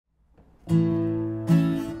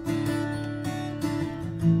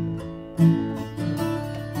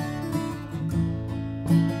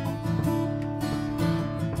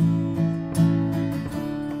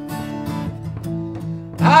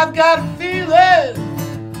I've got a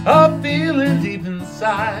feeling deep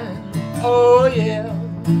inside. Oh yeah.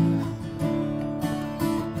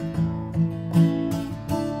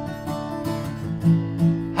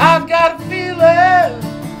 I've got a feeling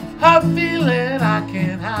I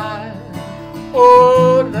can't hide.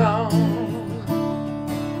 Oh no,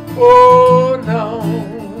 oh no,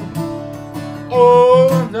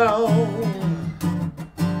 oh no.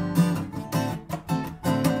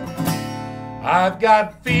 I've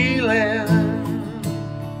got feeling.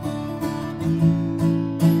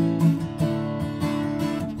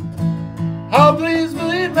 Oh, please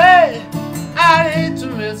believe me, I'd hate to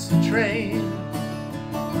miss the train.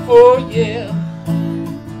 Oh yeah,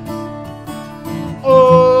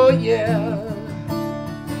 oh yeah.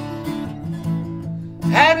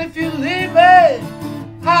 And if you leave me,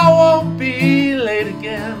 I won't be late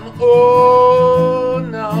again. Oh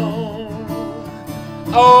no,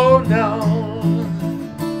 oh no,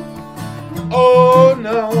 oh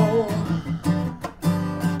no.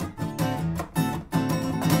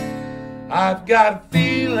 I've got a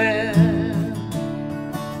feeling.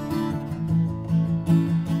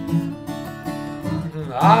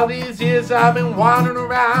 All these years I've been wandering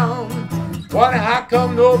around, wondering how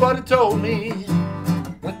come nobody told me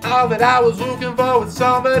when all that I was looking for was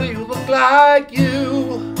somebody who looked like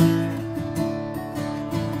you.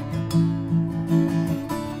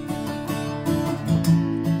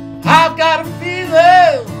 I've got a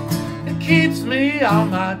feeling that keeps me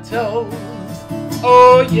on my toes.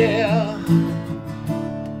 Oh yeah,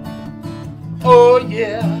 oh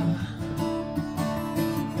yeah.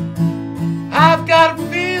 I've got a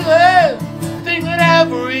feeling, thing that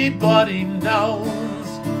everybody knows.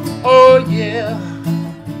 Oh yeah,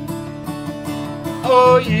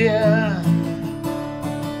 oh yeah,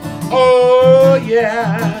 oh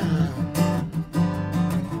yeah.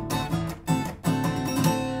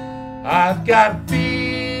 I've got a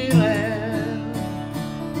feeling.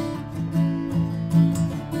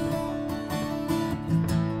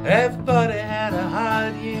 Everybody had a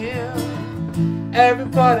hard year.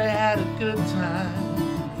 Everybody had a good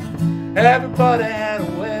time. Everybody had a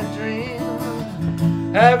wet dream.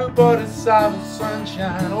 Everybody saw the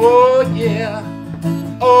sunshine. Oh yeah,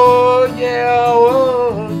 oh yeah,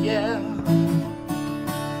 oh yeah.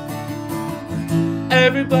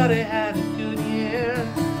 Everybody had a good year.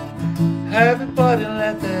 Everybody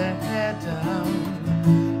let their head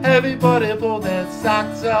down. Everybody pulled their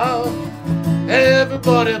socks off.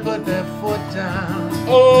 Everybody put their foot down.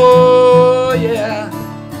 Oh yeah,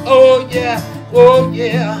 oh yeah, oh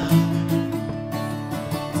yeah.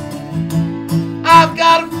 I've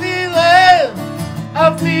got a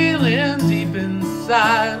feeling deep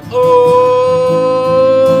inside.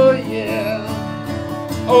 Oh yeah,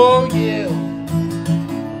 oh yeah.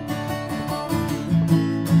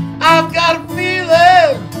 I've got a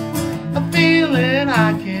feeling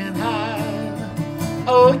I can't hide.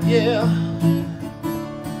 Oh yeah,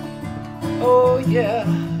 oh yeah,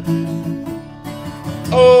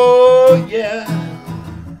 oh yeah,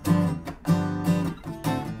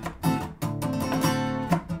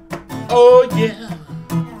 oh yeah.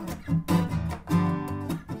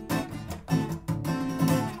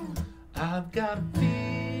 I've got a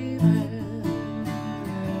feeling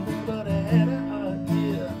everybody had a hard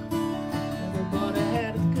year. Everybody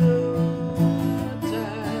had a good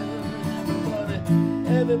time.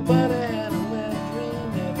 Everybody had a wet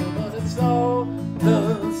dream. Everybody saw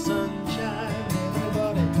the sunshine.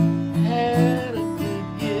 Everybody had a good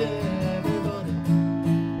year. Everybody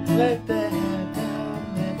let that